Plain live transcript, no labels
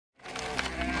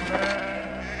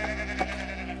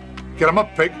Get him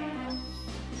up, Pig.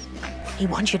 He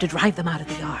wants you to drive them out of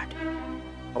the yard.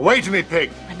 Away to me, Pig.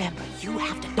 Remember, you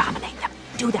have to dominate them.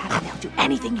 Do that and they'll do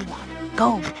anything you want.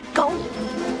 Go, go.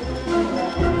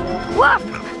 Woof!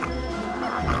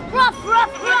 Ruff,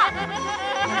 ruff, ruff!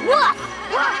 Woof!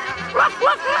 Woof! Ruff, woof,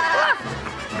 woof, woof!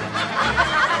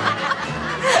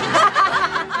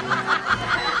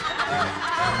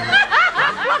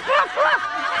 Ruff, ruff, ruff!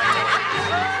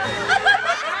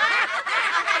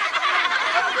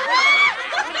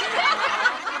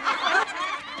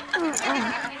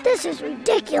 This is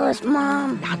ridiculous,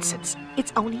 Mom. Nonsense.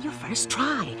 It's only your first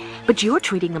try. But you're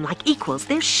treating them like equals.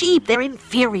 They're sheep. They're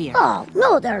inferior. Oh,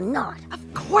 no, they're not. Of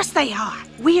course they are.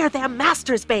 We are their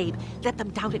masters, babe. Let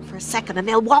them doubt it for a second and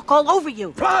they'll walk all over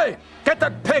you. Fly! Get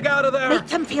that pig out of there! Make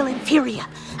them feel inferior.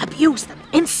 Abuse them.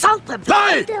 Insult them.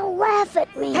 Fly! They'll laugh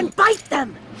at me. Then bite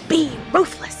them. Be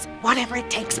ruthless. Whatever it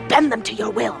takes, bend them to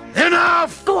your will.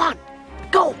 Enough! Go on.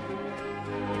 Go.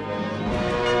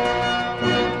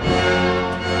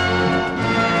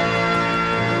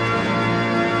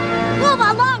 Move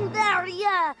along there, you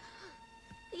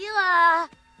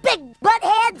big butt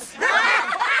heads.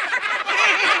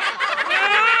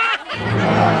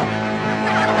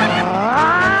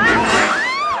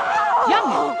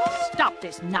 Youngin, stop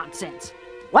this nonsense.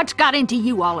 What's got into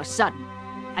you all of a sudden?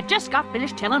 I just got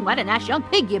finished telling what a nice young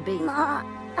pig you be. Ma,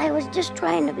 I was just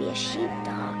trying to be a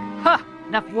sheepdog. Huh,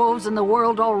 enough wolves in the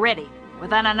world already,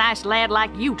 without a nice lad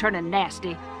like you turning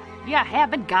nasty. You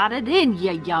haven't got it in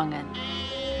you, youngin.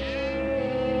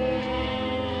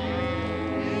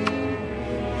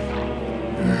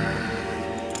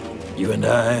 You and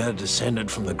I are descended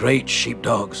from the great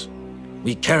sheepdogs.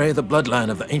 We carry the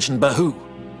bloodline of the ancient Bahu.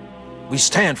 We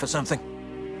stand for something.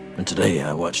 And today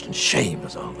I watched in shame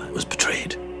as all that was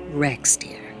betrayed. Rex,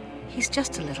 dear. He's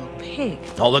just a little pig.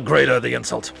 All the greater the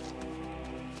insult.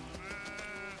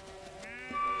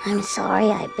 I'm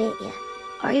sorry I bit you.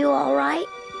 Are you all right?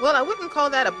 Well, I wouldn't call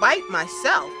that a bite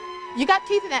myself. You got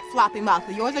teeth in that floppy mouth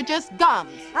of yours or just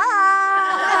gums?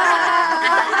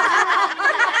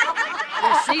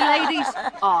 You see, ladies,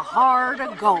 a heart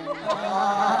of gold.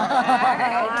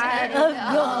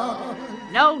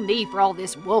 No need for all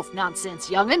this wolf nonsense,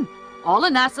 youngin'. All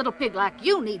a nice little pig like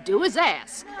you need do is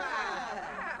ask.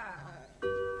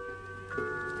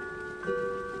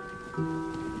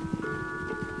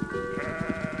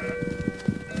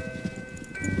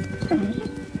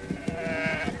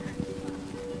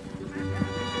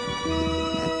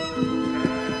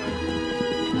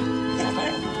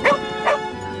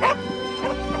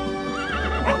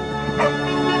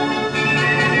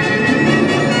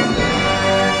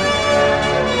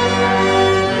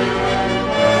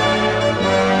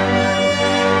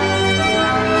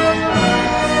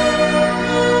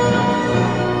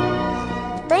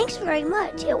 Thanks very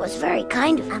much. It was very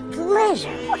kind of you. A pleasure.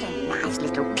 What a nice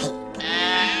little pig.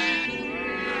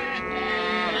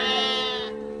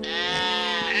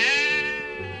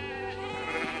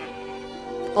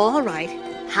 All right.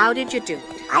 How did you do it?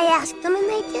 I asked them and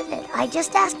they did it. I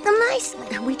just asked them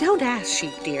nicely. We don't ask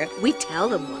sheep, dear. We tell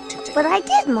them what to do. But I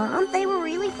did, Mom. They were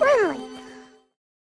really friendly.